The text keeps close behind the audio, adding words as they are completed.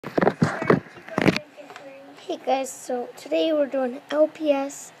Hey guys, so today we're doing an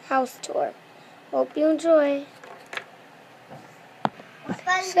LPS house tour. Hope you enjoy.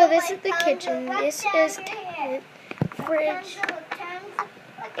 So this is the kitchen. This is cabinet, fridge,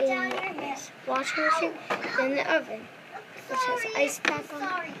 and this washing machine, and the oven, which has ice pack on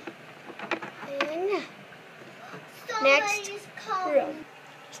it. And next room.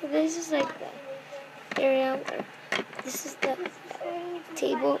 So this is like the area where this is the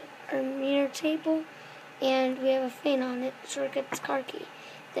table, or mirror table. And we have a fan on it, Shortcut's car key.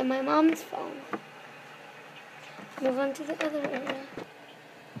 Then my mom's phone. Move on to the other area.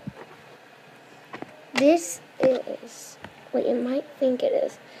 This is what you might think it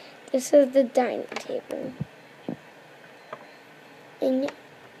is. This is the dining table. And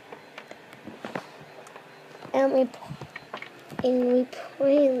we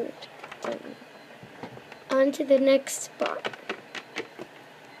play on to the next spot.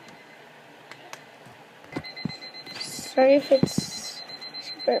 Sorry if it's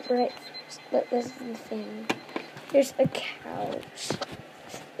super bright, but this is the fan. There's a couch,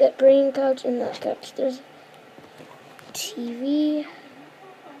 that green couch and that couch. There's TV.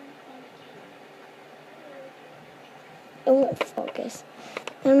 It won't focus.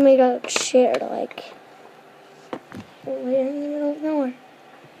 Then we got a chair, like, way in the middle of nowhere.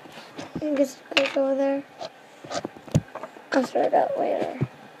 I guess I go there. I'll start out later.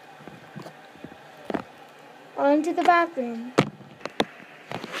 On to the bathroom.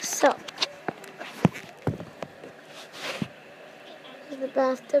 So, the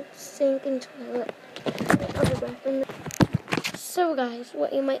bathtub, sink, and toilet. Other bathroom. So, guys,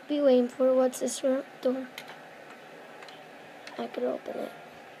 what you might be waiting for, what's this door? I could open it.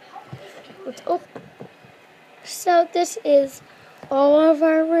 Let's open. So, this is all of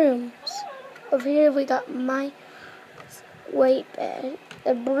our rooms. Over here, we got my white bed,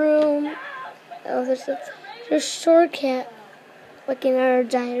 the broom. Oh, there's a Shortcut looking at our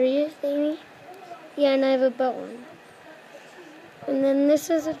diary thingy. Yeah, and I have a bone. And then this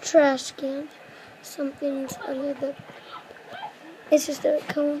is a trash can. Something's under the... It's just a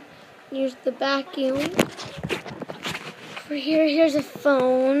cone. Here's the vacuum. Over here, here's a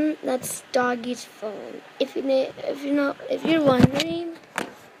phone. That's Doggy's phone. If you're wondering,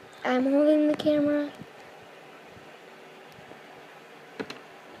 I'm holding the camera.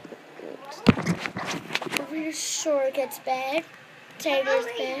 Over here, Shortcut's bed, Tiger's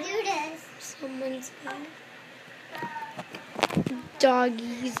bed, someone's bed,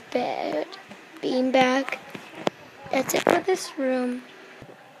 Doggy's bed, beanbag. That's it for this room.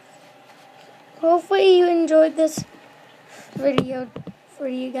 Hopefully you enjoyed this video for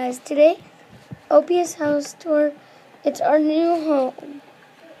you guys today. LPS house tour. It's our new home,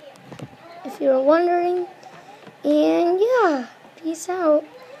 if you were wondering. And yeah, peace out.